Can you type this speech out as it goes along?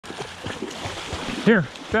Here,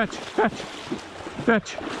 fetch, fetch,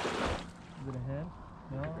 fetch. Is it a hen?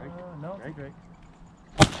 No, no, it's a drake.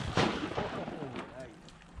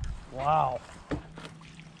 Wow.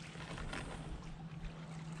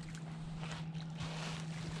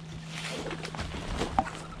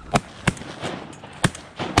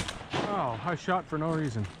 Oh, I shot for no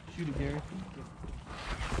reason. Shoot it, Gary.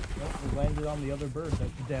 Nope, we landed on the other bird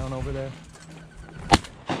that's down over there.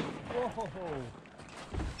 Whoa!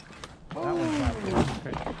 That one's not good.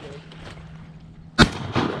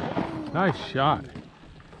 Okay. Nice shot.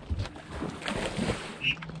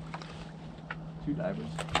 Two divers.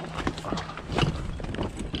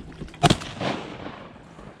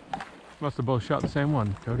 Must have both shot the same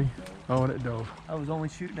one, Cody. Oh, and it dove. I was only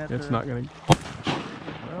shooting at It's the... not gonna.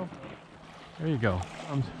 Well, There you go.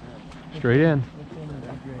 Straight in.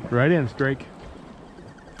 Right in, Drake.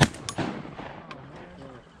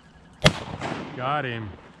 Got him.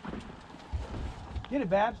 get it,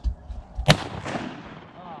 Babs.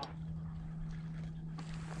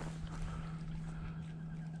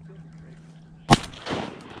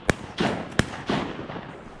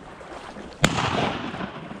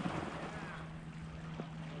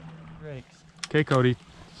 Okay, Cody,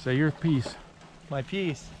 say your piece. My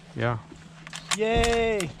piece. Yeah.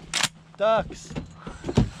 Yay! Ducks.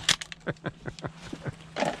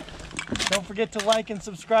 Don't forget to like and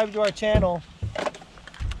subscribe to our channel.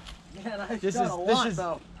 Man, I This shot is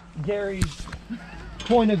though. Gary's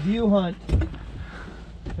point of view hunt.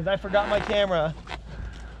 Because I forgot my camera.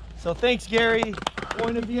 So thanks, Gary.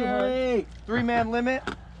 Point of view hunt. 3-man limit.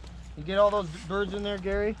 You get all those birds in there,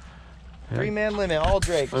 Gary? Yeah. 3-man limit, all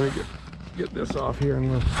drakes. Let me get this off here and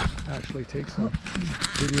we'll actually take some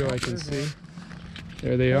video I can see.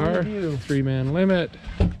 There they Point are. of view. 3-man limit.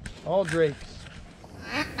 All drakes.